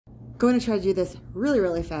going to try to do this really,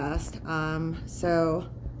 really fast. So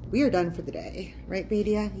we are done for the day. Right,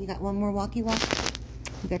 Badia? You got one more walkie walk?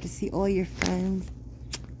 You got to see all your friends.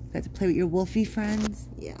 You got to play with your wolfie friends.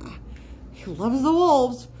 Yeah. He loves the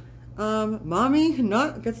wolves. Mommy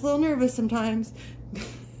gets a little nervous sometimes.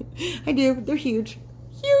 I do. They're huge.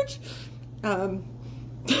 Huge.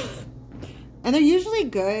 And they're usually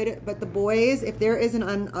good, but the boys, if there is an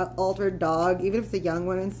unaltered dog, even if it's a young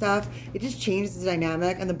one and stuff, it just changes the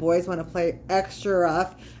dynamic, and the boys want to play extra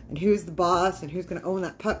rough, and who's the boss, and who's going to own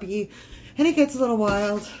that puppy, and it gets a little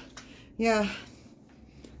wild. Yeah.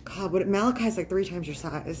 God, but Malachi's like 3 times your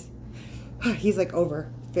size. He's like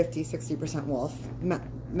over 50, 60% wolf.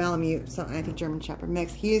 Malamute, so I think German Shepherd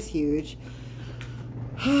mix. He is huge.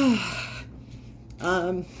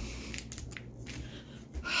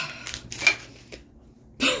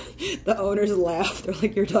 The owners laugh. They're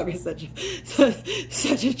like, your dog is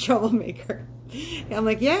such a troublemaker. And I'm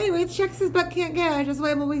like, yeah, he waits, checks his butt, can't get. That's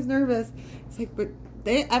why I'm always nervous. It's like, but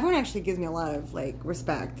everyone actually gives me a lot of like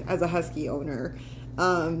respect as a Husky owner.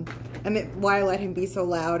 And why I let him be so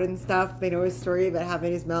loud and stuff. They know his story about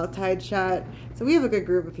having his mouth tied shut. So we have a good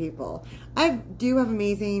group of people. I do have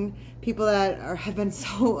amazing people that have been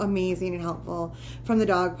so amazing and helpful from the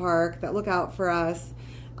dog park that look out for us.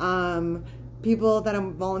 People that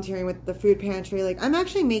I'm volunteering with the food pantry. Like, I'm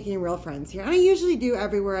actually making real friends here. And I usually do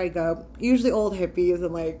everywhere I go. Usually old hippies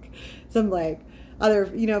and like some like other,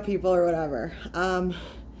 people or whatever.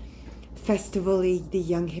 Festival-y, the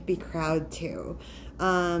young hippie crowd too.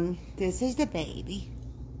 This is the baby.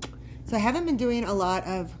 So I haven't been doing a lot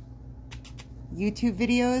of YouTube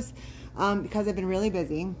videos because I've been really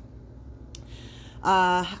busy.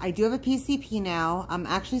 I do have a PCP now. I'm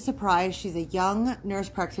actually surprised. She's a young nurse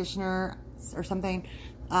practitioner or something.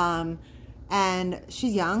 And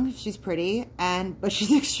she's young, she's pretty, but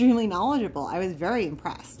she's extremely knowledgeable. I was very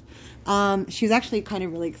impressed. She was actually kind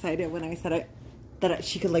of really excited when I said that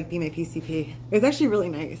she could like be my PCP. It was actually really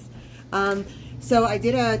nice. So I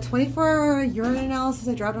did a 24-hour urine analysis.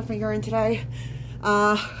 I dropped off my urine today.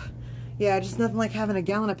 Yeah, just nothing like having a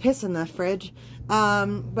gallon of piss in the fridge.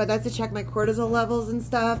 But that's to check my cortisol levels and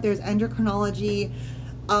stuff. There's endocrinology,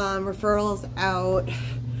 referrals out.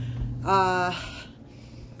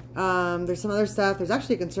 There's some other stuff. There's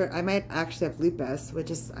actually a concern. I might actually have lupus, which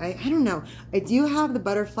is, I don't know. I do have the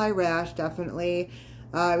butterfly rash, definitely.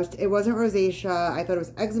 It wasn't rosacea. I thought it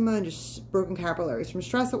was eczema and just broken capillaries from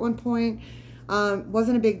stress at one point.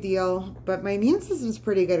 Wasn't a big deal, but my immune system's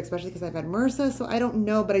pretty good, especially because I've had MRSA, so I don't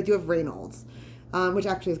know, but I do have Raynaud's, which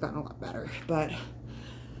actually has gotten a lot better, but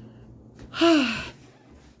I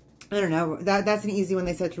don't know. That's an easy one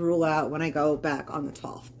they said to rule out when I go back on the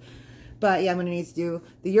 12th. But yeah, I'm going to need to do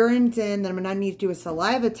the urine's in, then I'm going to need to do a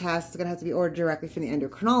saliva test. It's going to have to be ordered directly from the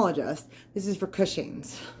endocrinologist. This is for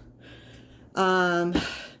Cushing's. I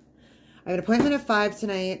have an appointment at 5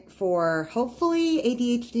 tonight for hopefully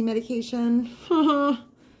ADHD medication. I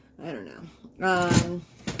don't know.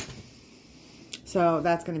 So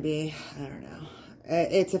that's going to be, I don't know.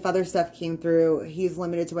 It's if other stuff came through, he's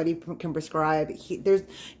limited to what he can prescribe.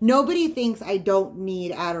 Nobody thinks I don't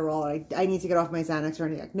need Adderall. I need to get off my Xanax or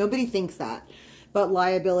anything. Nobody thinks that. But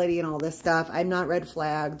liability and all this stuff, I'm not red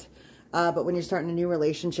flagged. But when you're starting a new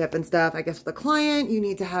relationship and stuff, I guess with the client, you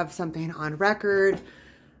need to have something on record,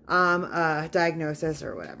 diagnosis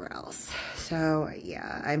or whatever else. So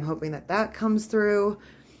yeah, I'm hoping that comes through.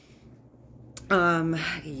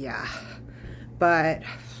 Yeah, but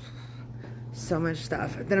so much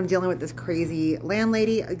stuff. Then I'm dealing with this crazy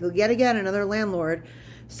landlady, yet again, another landlord.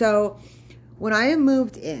 So when I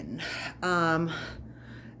moved in,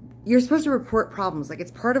 you're supposed to report problems. Like,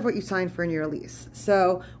 it's part of what you signed for in your lease.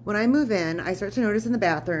 So when I move in, I start to notice in the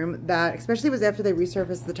bathroom that, especially it was after they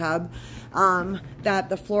resurfaced the tub, that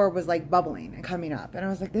the floor was like bubbling and coming up. And I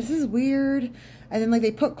was like, this is weird. And then like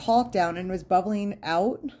they put caulk down and it was bubbling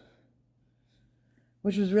out,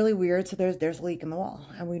 which was really weird. So there's a leak in the wall,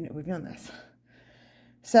 and we've known this.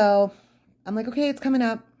 So I'm like, okay, it's coming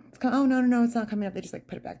up. Oh, no, it's not coming up. They just like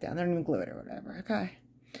put it back down. They don't even glue it or whatever. Okay.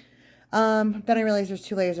 Then I realized there's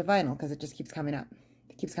 2 layers of vinyl because it just keeps coming up.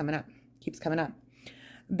 It keeps coming up. Keeps coming up.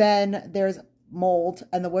 Then there's mold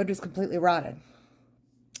and the wood was completely rotted.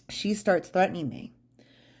 She starts threatening me.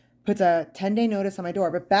 Puts a 10-day notice on my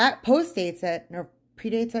door, but predates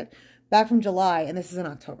it back from July, and this is in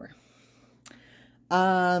October.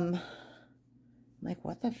 I'm like,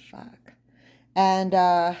 what the fuck? And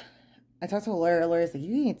I talked to a lawyer. Lawyer's like,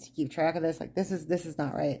 you need to keep track of this. Like, this is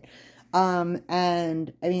not right.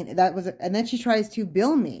 And I mean, and then she tries to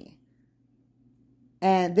bill me.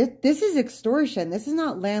 And this is extortion. This is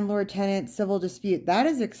not landlord-tenant civil dispute. That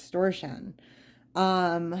is extortion.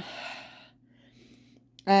 Um,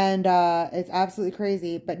 and it's absolutely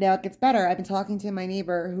crazy. But now it gets better. I've been talking to my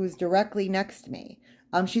neighbor who's directly next to me.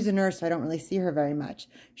 She's a nurse, so I don't really see her very much.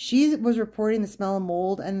 She was reporting the smell of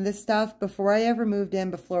mold and this stuff before I ever moved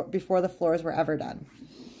in, before the floors were ever done.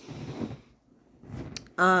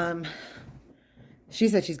 She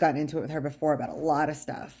said she's gotten into it with her before about a lot of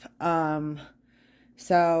stuff.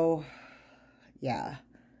 So, yeah.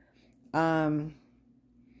 Hi,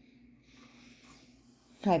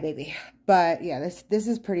 baby. But yeah, this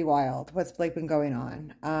is pretty wild. What's like been going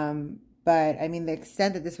on? But I mean, the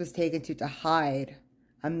extent that this was taken to hide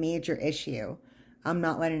a major issue, I'm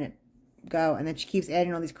not letting it go. And then she keeps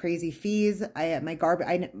adding all these crazy fees.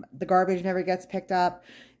 The garbage never gets picked up.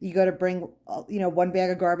 You go to bring, one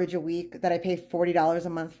bag of garbage a week that I pay $40 a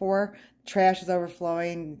month for. Trash is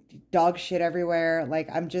overflowing, dog shit everywhere. Like,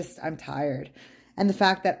 I'm tired. And the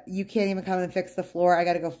fact that you can't even come and fix the floor. I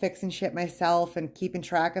got to go fixing shit myself and keeping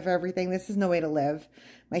track of everything. This is no way to live.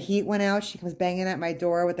 My heat went out. She comes banging at my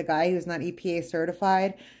door with a guy who's not EPA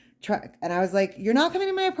certified. And I was like, you're not coming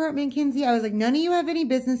to my apartment, Kinsey. I was like, none of you have any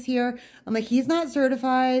business here. I'm like, he's not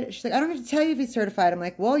certified. She's like, I don't have to tell you if he's certified. I'm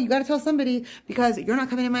like, well, you got to tell somebody because you're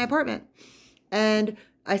not coming in my apartment. And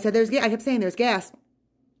I said, I kept saying there's gas.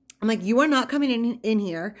 I'm like, you are not coming in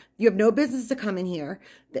here. You have no business to come in here.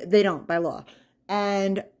 They don't by law.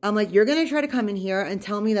 And I'm like, you're going to try to come in here and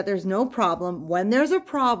tell me that there's no problem when there's a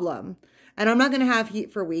problem. And I'm not going to have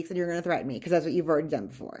heat for weeks and you're going to threaten me because that's what you've already done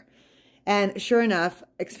before. And sure enough,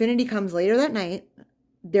 Xfinity comes later that night.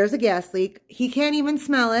 There's a gas leak. He can't even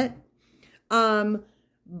smell it.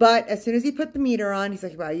 But as soon as he put the meter on, he's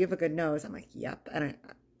like, wow, you have a good nose. I'm like, yep. And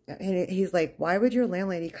he's like, why would your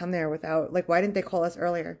landlady come there without, like, why didn't they call us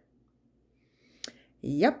earlier?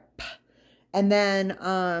 Yep. And then,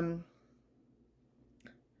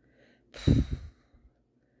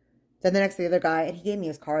 then the next day, the other guy, and he gave me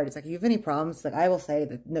his card. It's like, if you have any problems, like, I will say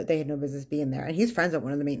that they had no business being there. And he's friends with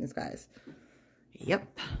one of the maintenance guys.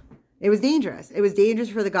 Yep. It was dangerous. It was dangerous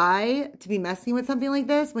for the guy to be messing with something like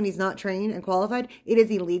this when he's not trained and qualified. It is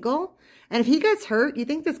illegal. And if he gets hurt, you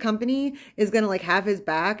think this company is going to, like, have his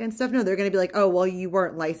back and stuff? No, they're going to be like, oh, well, you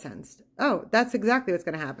weren't licensed. Oh, that's exactly what's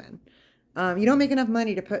going to happen. You don't make enough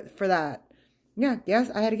money to put for that. Yeah, yes,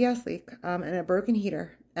 I had a gas leak and a broken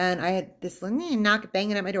heater. And I had this knock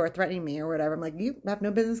banging at my door, threatening me or whatever. I'm like, you have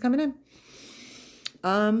no business coming in.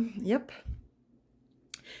 Yep.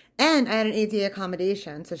 And I had an ADA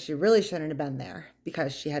accommodation, so she really shouldn't have been there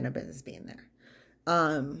because she had no business being there.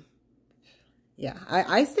 Yeah,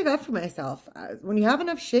 I stick up for myself. When you have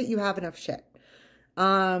enough shit, you have enough shit.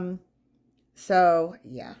 So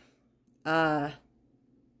yeah.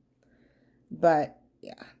 But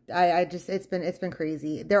yeah, I just, it's been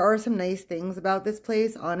crazy. There are some nice things about this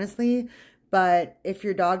place, honestly, but if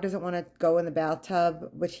your dog doesn't want to go in the bathtub,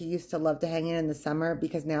 which he used to love to hang in the summer,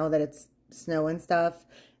 because now that it's snow and stuff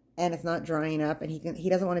and it's not drying up, and he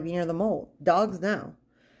doesn't want to be near the mold. Dogs know.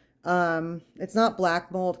 It's not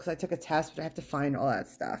black mold because I took a test, but I have to find all that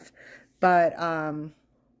stuff. But I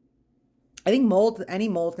think mold, any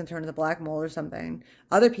mold can turn into black mold or something.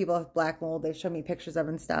 Other people have black mold. They've shown me pictures of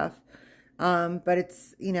and stuff. But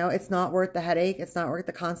it's, it's not worth the headache. It's not worth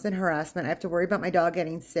the constant harassment. I have to worry about my dog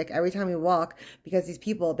getting sick every time we walk because these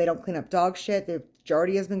people, they don't clean up dog shit. The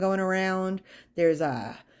Giardia has been going around. There's,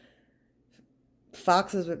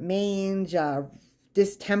 foxes with mange,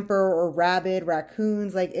 distemper or rabid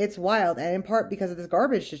raccoons. Like, it's wild. And in part because of this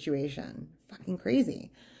garbage situation. Fucking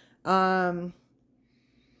crazy. And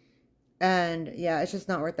yeah, it's just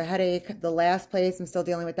not worth the headache. The last place, I'm still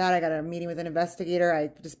dealing with that. I got a meeting with an investigator.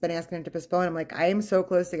 I've just been asking him to postpone. I'm like, I am so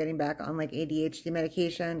close to getting back on, like, ADHD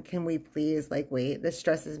medication. Can we please, like, wait? This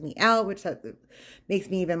stresses me out, which makes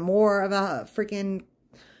me even more of a freaking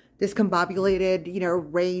discombobulated,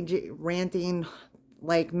 ranting,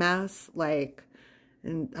 like, mess. Like,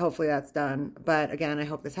 and hopefully that's done. But again, I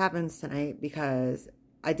hope this happens tonight because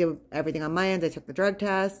I did everything on my end. I took the drug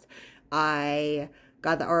test. I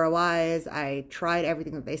got the ROIs. I tried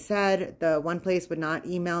everything that they said. The one place would not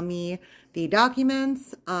email me the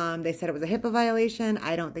documents. They said it was a HIPAA violation.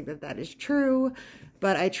 I don't think that is true,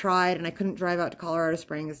 but I tried and I couldn't drive out to Colorado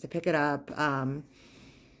Springs to pick it up.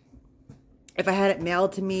 If I had it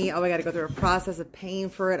mailed to me, I got to go through a process of paying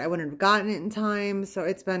for it. I wouldn't have gotten it in time. So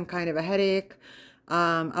it's been kind of a headache.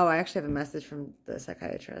 I actually have a message from the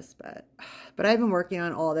psychiatrist, but I've been working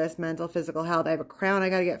on all this mental, physical health. I have a crown I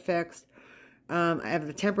got to get fixed. I have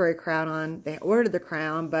the temporary crown on. They ordered the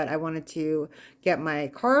crown, but I wanted to get my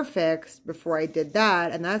car fixed before I did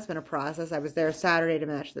that. And that's been a process. I was there Saturday to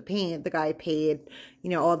match the paint. The guy paid,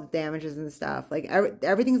 all the damages and stuff. Like,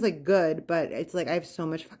 everything's, like, good, but it's like I have so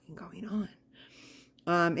much fucking going on.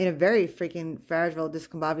 in a very freaking fragile,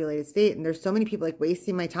 discombobulated state. And there's so many people like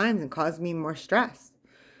wasting my time and causing me more stress.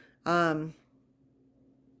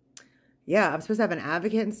 Yeah, I'm supposed to have an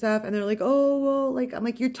advocate and stuff. And they're like, oh, well, like, I'm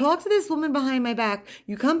like, you talk to this woman behind my back.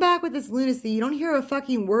 You come back with this lunacy. You don't hear a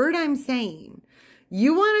fucking word I'm saying.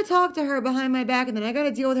 You want to talk to her behind my back, and then I got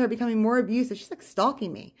to deal with her becoming more abusive. She's like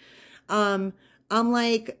stalking me. I'm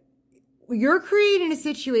like, you're creating a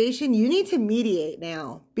situation. You need to mediate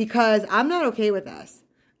now because I'm not okay with this.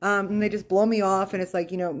 And they just blow me off, and it's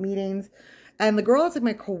like, you know, meetings. And the girl that's like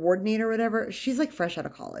my coordinator or whatever, she's like fresh out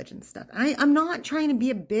of college and stuff. I'm not trying to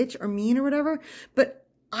be a bitch or mean or whatever, but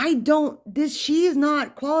she is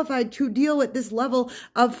not qualified to deal with this level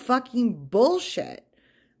of fucking bullshit.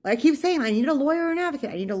 Like I keep saying, I need a lawyer or an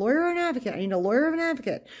advocate. I need a lawyer or an advocate. I need a lawyer or an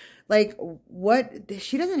advocate. Like what?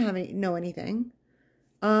 She doesn't know anything.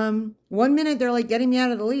 1 minute they're like getting me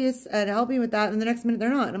out of the lease and helping with that. And the next minute they're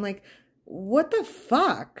not. And I'm like, what the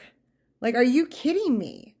fuck? Like, are you kidding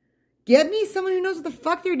me? Get me someone who knows what the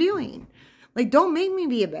fuck they're doing. Like, don't make me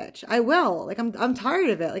be a bitch. I will. Like, I'm tired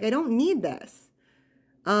of it. Like, I don't need this.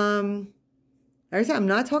 Like I said, I'm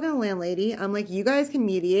not talking to the landlady. I'm like, you guys can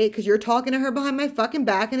mediate because you're talking to her behind my fucking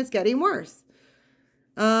back and it's getting worse.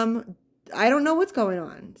 I don't know what's going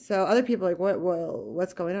on. So other people are like,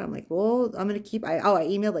 what's going on? I'm like, well, I'm going to keep, I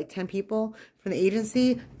emailed like 10 people from the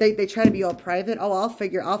agency. They try to be all private. Oh, I'll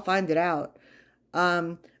find it out.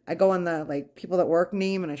 I go on the like people that work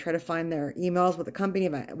name and I try to find their emails with the company,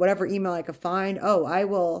 whatever email I could find. Oh, I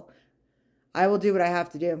will do what I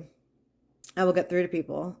have to do. I will get through to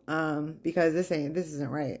people, because this isn't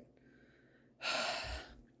right.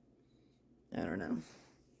 I don't know.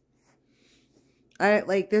 I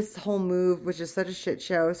like this whole move, which is such a shit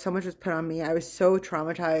show. So much was put on me. I was so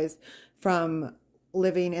traumatized from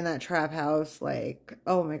living in that trap house. Like,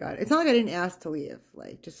 oh my God. It's not like I didn't ask to leave.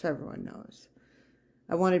 Like, just so everyone knows.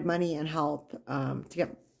 I wanted money and help to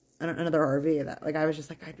get another RV. That like I was just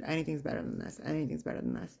like, anything's better than this. Anything's better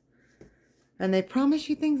than this. And they promise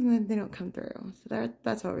you things and then they don't come through. So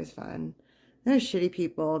that's always fun. They're shitty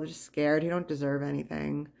people. They're just scared. Who don't deserve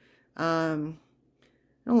anything. And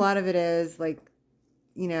a lot of it is like,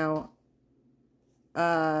 you know,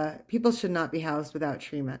 people should not be housed without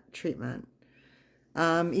treatment.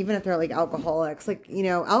 Even if they're like alcoholics, like, you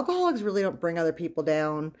know, alcoholics really don't bring other people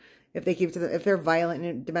down. If they're violent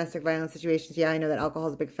in domestic violence situations, yeah, I know that alcohol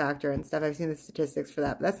is a big factor and stuff. I've seen the statistics for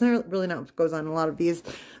that, but that's really not what goes on in a lot of these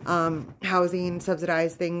housing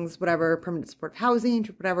subsidized things, whatever, permanent supportive housing,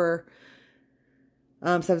 whatever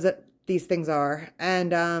these things are.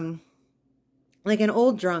 And like an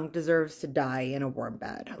old drunk deserves to die in a warm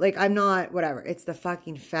bed. Like I'm not, whatever. It's the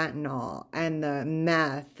fucking fentanyl and the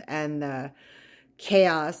meth and the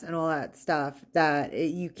chaos and all that stuff that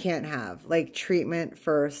you can't have. Like treatment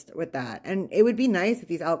first with that. And it would be nice if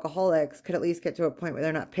these alcoholics could at least get to a point where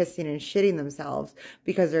they're not pissing and shitting themselves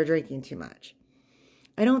because they're drinking too much.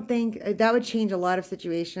 I don't think that would change a lot of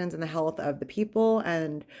situations in the health of the people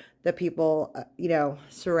and the people, you know,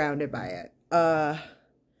 surrounded by it.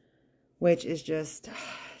 Which is just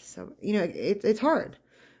so, you know, it's hard.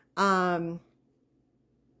 But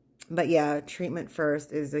yeah, treatment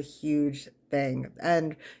first is a huge thing.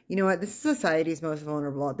 And you know what? This is society's most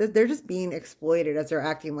vulnerable. They're just being exploited as they're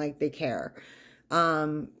acting like they care.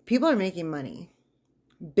 People are making money,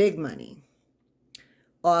 big money,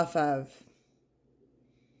 off of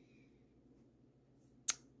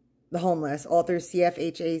the homeless, all through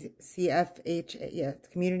CFHA, yeah,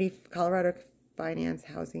 Community Colorado Finance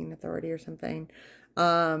Housing Authority or something.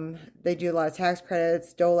 They do a lot of tax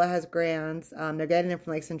credits. DOLA has grants. They're getting them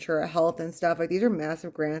from like Centura Health and stuff. Like these are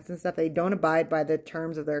massive grants and stuff. They don't abide by the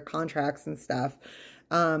terms of their contracts and stuff.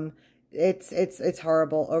 It's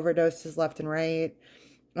horrible. Overdoses left and right.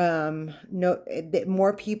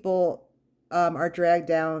 More people are dragged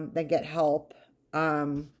down than get help.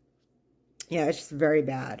 Yeah, it's just very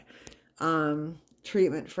bad.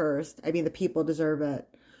 Treatment first. I mean, the people deserve it.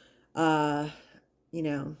 You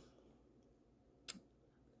know,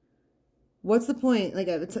 what's the point? Like,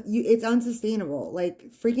 it's unsustainable.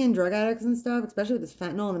 Like, freaking drug addicts and stuff, especially with this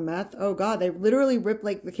fentanyl and the meth. Oh, God, they literally rip,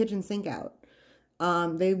 like, the kitchen sink out.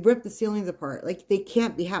 They rip the ceilings apart. Like, they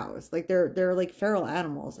can't be housed. Like, they're like, feral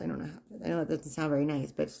animals. I don't know. I know that doesn't sound very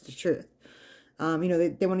nice, but it's the truth. You know,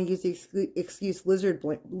 they want to use the excuse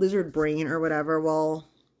lizard brain or whatever. Well,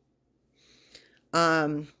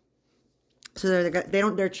 so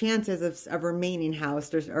their chances of remaining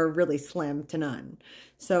housed are really slim to none.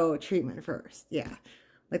 So treatment first. Yeah.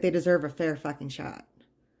 Like they deserve a fair fucking shot.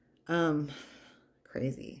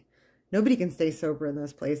 Crazy. Nobody can stay sober in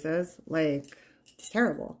those places. Like, it's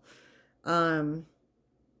terrible.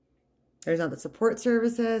 There's not the support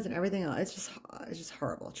services and everything else. It's just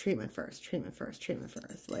horrible. Treatment first, treatment first, treatment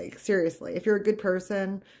first. Like, seriously, if you're a good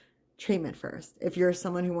person, treatment first. If you're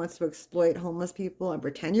someone who wants to exploit homeless people and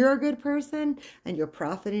pretend you're a good person and you're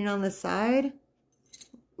profiting on the side,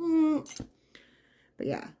 but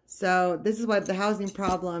yeah, so this is why the housing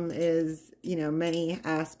problem is, you know, many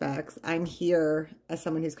aspects. I'm here as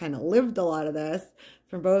someone who's kind of lived a lot of this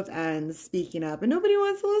from both ends, speaking up, and nobody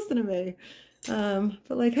wants to listen to me.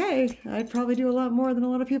 But like, hey, I'd probably do a lot more than a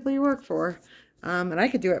lot of people you work for. And I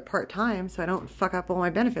could do it part-time so I don't fuck up all my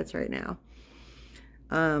benefits right now.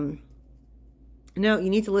 No, you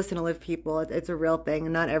need to listen to lived people. It's a real thing.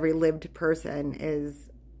 And not every lived person is,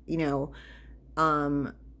 you know,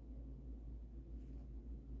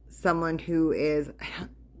 someone who is,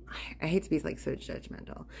 I hate to be like so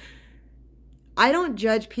judgmental. I don't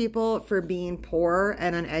judge people for being poor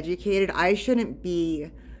and uneducated. I shouldn't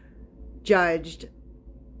be judged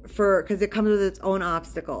for, because it comes with its own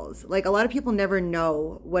obstacles. Like, a lot of people never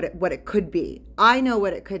know what it could be. I know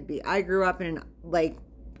what it could be. I grew up in an, like,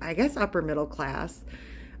 I guess upper middle class.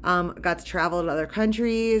 Got to travel to other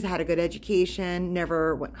countries, had a good education,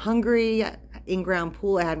 never went hungry, in-ground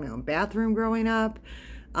pool. I had my own bathroom growing up.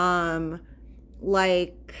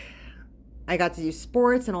 Like, I got to do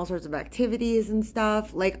sports and all sorts of activities and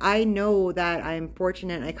stuff. Like, I know that I'm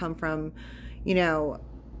fortunate. I come from, you know,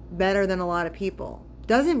 better than a lot of people.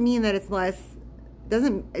 Doesn't mean that it's less,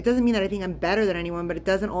 it doesn't mean that I think I'm better than anyone, but it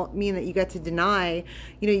doesn't mean that you get to deny,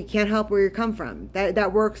 you know, you can't help where you come from.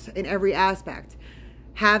 That works in every aspect.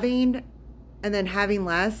 Having, and then having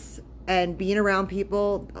less, and being around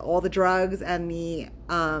people, all the drugs and the,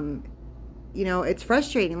 you know, it's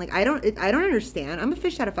frustrating. Like, I don't understand. I'm a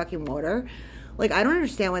fish out of fucking water. Like, I don't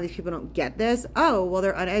understand why these people don't get this. Oh, well,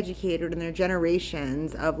 they're uneducated and they're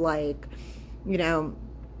generations of, like, you know,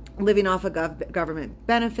 living off of government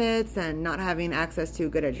benefits and not having access to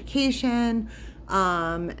good education.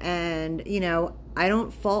 And, you know, I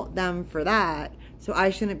don't fault them for that. So I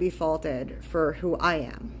shouldn't be faulted for who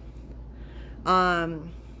I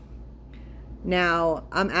am. Now,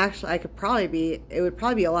 I could probably be, it would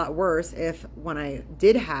probably be a lot worse if when I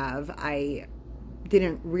did have, I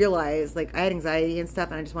didn't realize, like, I had anxiety and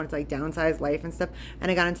stuff, and I just wanted to, like, downsize life and stuff,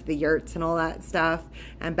 and I got into the yurts and all that stuff,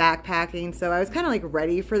 and backpacking, so I was kind of, like,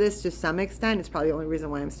 ready for this to some extent. It's probably the only reason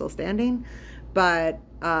why I'm still standing, but,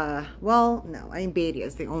 well, no, I mean, Beatty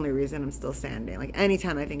is the only reason I'm still standing. Like,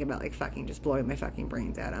 anytime I think about, like, fucking just blowing my fucking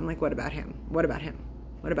brains out, I'm like, what about him? What about him?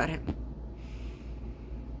 What about him?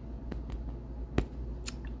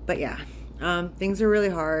 But yeah, things are really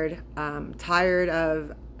hard. Tired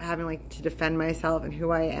of having, like, to defend myself and who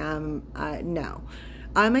I am. No,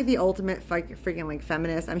 I'm like the ultimate freaking like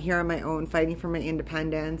feminist. I'm here on my own, fighting for my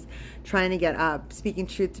independence, trying to get up, speaking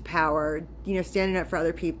truth to power, you know, standing up for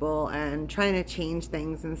other people and trying to change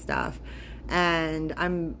things and stuff. And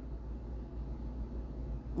I'm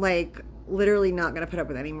like literally not gonna put up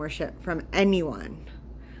with any more shit from anyone.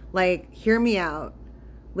 Like, hear me out.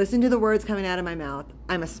 Listen to the words coming out of my mouth.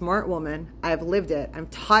 I'm a smart woman. I've lived it. I'm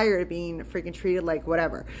tired of being freaking treated like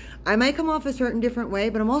whatever. I might come off a certain different way,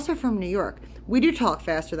 but I'm also from New York. We do talk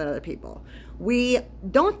faster than other people. We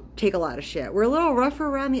don't take a lot of shit. We're a little rougher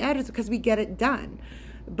around the edges because we get it done.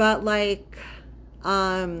 But, like, you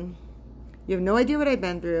have no idea what I've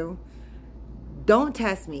been through. Don't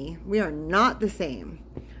test me. We are not the same.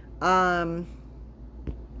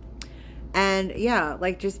 And yeah,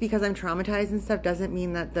 like, just because I'm traumatized and stuff doesn't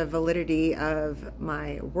mean that the validity of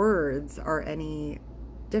my words are any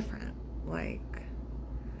different. Like,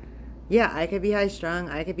 yeah, I could be high strung,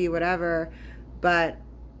 I could be whatever, but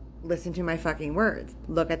listen to my fucking words.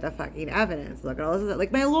 Look at the fucking evidence. Look at all this.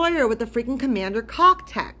 Like, my lawyer with the freaking Commander Cock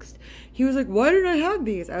text. He was like, why didn't I have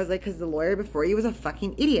these? I was like, because the lawyer before you was a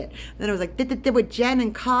fucking idiot. And then I was like, with Jen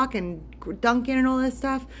and Cock and Duncan and all this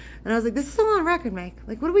stuff. And I was like, this is all on record, Mike.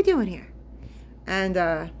 Like, what are we doing here? And,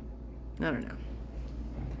 I don't know.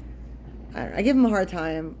 I give him a hard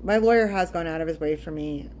time. My lawyer has gone out of his way for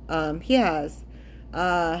me. He has.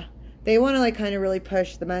 They want to, like, kind of really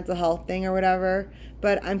push the mental health thing or whatever,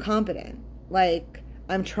 but I'm competent. Like,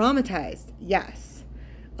 I'm traumatized. Yes.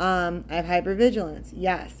 I have hypervigilance.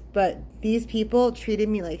 Yes. But these people treated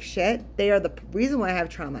me like shit. They are the reason why I have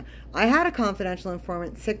trauma. I had a confidential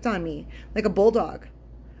informant sicked on me like a bulldog,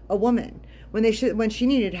 a woman. When she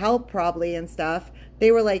needed help probably and stuff,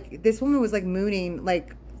 they were like, this woman was like mooning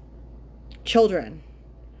like children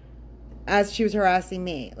as she was harassing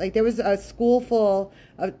me. Like, there was a school full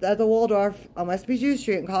of, at the Waldorf on West Bijou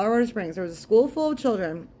Street in Colorado Springs. There was a school full of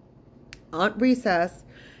children on recess,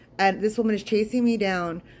 and this woman is chasing me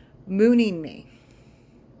down, mooning me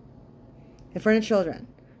in front of children.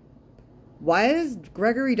 Why is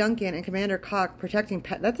Gregory Duncan and Commander Koch protecting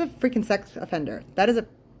pet? That's a freaking sex offender. That is a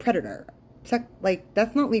predator. Like,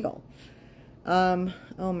 that's not legal. Oh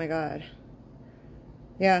my God.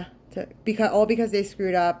 Yeah. Because they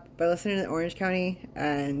screwed up by listening to Orange County,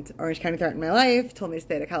 and Orange County threatened my life, told me to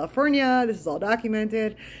stay to California. This is all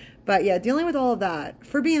documented. But yeah, dealing with all of that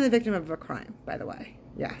for being the victim of a crime, by the way.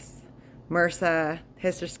 Yes. MRSA,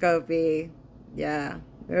 hysteroscopy. Yeah.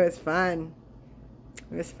 It was fun.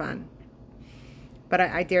 It was fun. But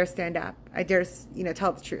I dare stand up. I dare,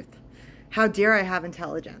 tell the truth. How dare I have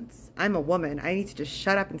intelligence? I'm a woman. I need to just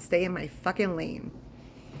shut up and stay in my fucking lane.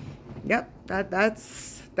 Yep,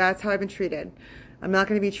 that's how I've been treated. I'm not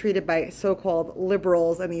going to be treated by so-called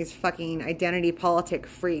liberals and these fucking identity politic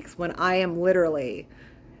freaks when I am literally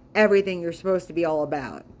everything you're supposed to be all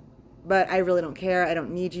about. But I really don't care. I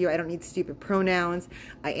don't need you. I don't need stupid pronouns.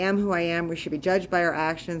 I am who I am. We should be judged by our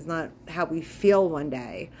actions, not how we feel one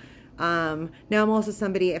day. Now I'm also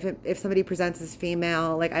somebody, if somebody presents as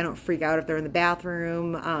female, like, I don't freak out if they're in the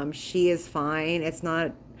bathroom. She is fine. It's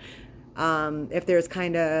not, if there's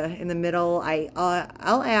kind of in the middle,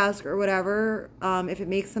 I'll ask or whatever. If it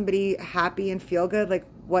makes somebody happy and feel good, like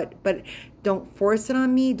what, but don't force it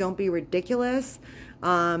on me. Don't be ridiculous.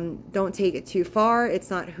 Don't take it too far. It's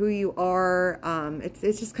not who you are. It's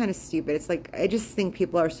just kind of stupid. It's like, I just think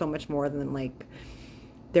people are so much more than like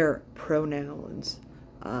their pronouns.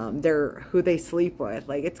 They're who they sleep with.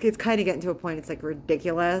 Like, it's kind of getting to a point, it's like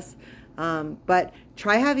ridiculous. But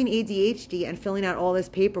try having ADHD and filling out all this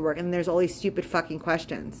paperwork, and there's all these stupid fucking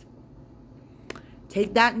questions.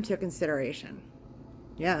 Take that into consideration.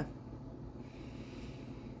 Yeah.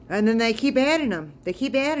 And then they keep adding them. They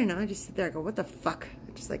keep adding them. I just sit there and go, what the fuck?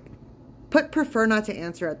 Just like, prefer not to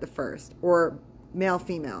answer at the first, or male,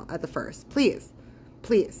 female at the first. Please.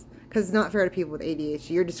 Please. Because it's not fair to people with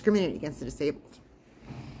ADHD. You're discriminating against the disabled.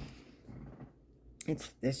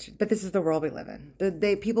 But this is the world we live in.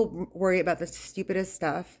 People worry about the stupidest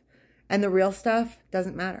stuff, and the real stuff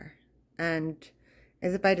doesn't matter. And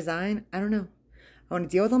is it by design? I don't know. I want to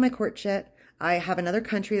deal with all my court shit. I have another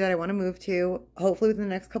country that I want to move to, hopefully within the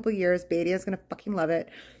next couple of years. Bedia is going to fucking love it.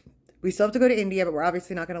 We still have to go to India, but we're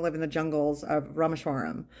obviously not going to live in the jungles of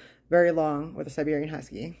Rameshwaram very long with a Siberian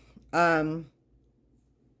Husky. But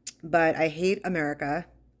I hate America.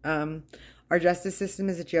 Our justice system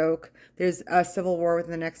is a joke. There's a civil war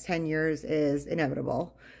within the next 10 years is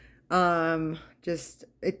inevitable.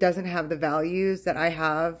 It doesn't have the values that I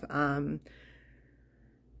have.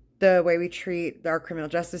 The way we treat our criminal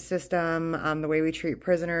justice system, the way we treat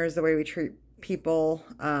prisoners, the way we treat people,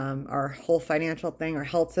 our whole financial thing, our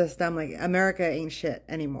health system. Like, America ain't shit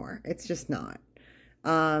anymore. It's just not.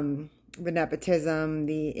 The nepotism,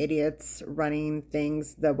 the idiots running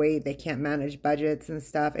things, the way they can't manage budgets and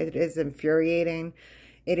stuff. It is infuriating.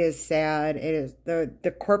 It is sad. It is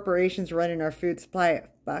the corporations running our food supply.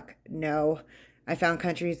 Fuck no. I found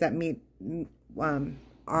countries that meet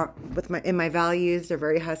are in my values. They're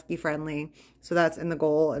very Husky friendly. So that's in the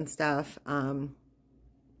goal and stuff. In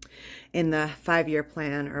the 5-year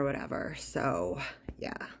plan or whatever. So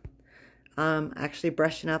yeah. Actually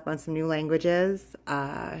brushing up on some new languages.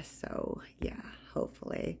 So yeah,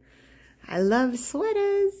 hopefully. I love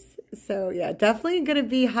sweaters. So yeah, definitely gonna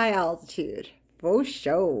be high altitude. For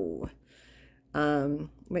sure. But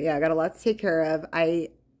yeah, I got a lot to take care of.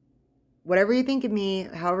 Whatever you think of me,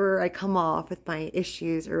 however I come off with my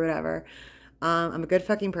issues or whatever, I'm a good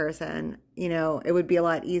fucking person. You know, it would be a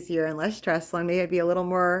lot easier and less stressful, and maybe I'd be a little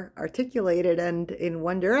more articulated and in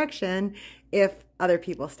one direction if other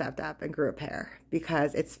people stepped up and grew a pair,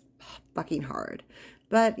 because it's fucking hard.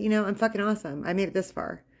 But, you know, I'm fucking awesome. I made it this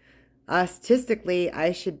far. Statistically,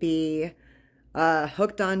 I should be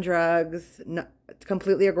hooked on drugs,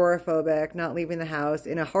 completely agoraphobic, not leaving the house,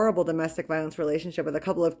 in a horrible domestic violence relationship with a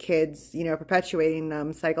couple of kids, you know,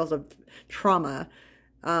 perpetuating cycles of trauma.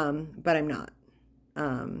 But I'm not.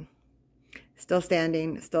 Still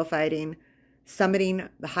standing, still fighting, summiting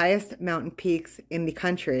the highest mountain peaks in the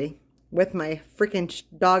country with my freaking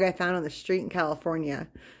dog I found on the street in California.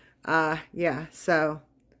 Yeah, so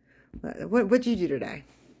what'd you do today?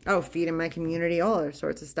 Oh, feeding my community, all other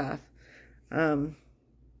sorts of stuff.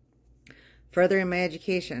 Furthering my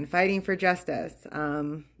education, fighting for justice.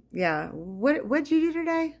 Yeah, what'd you do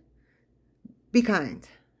today? Be kind.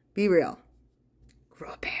 Be real.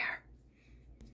 Grow a pair.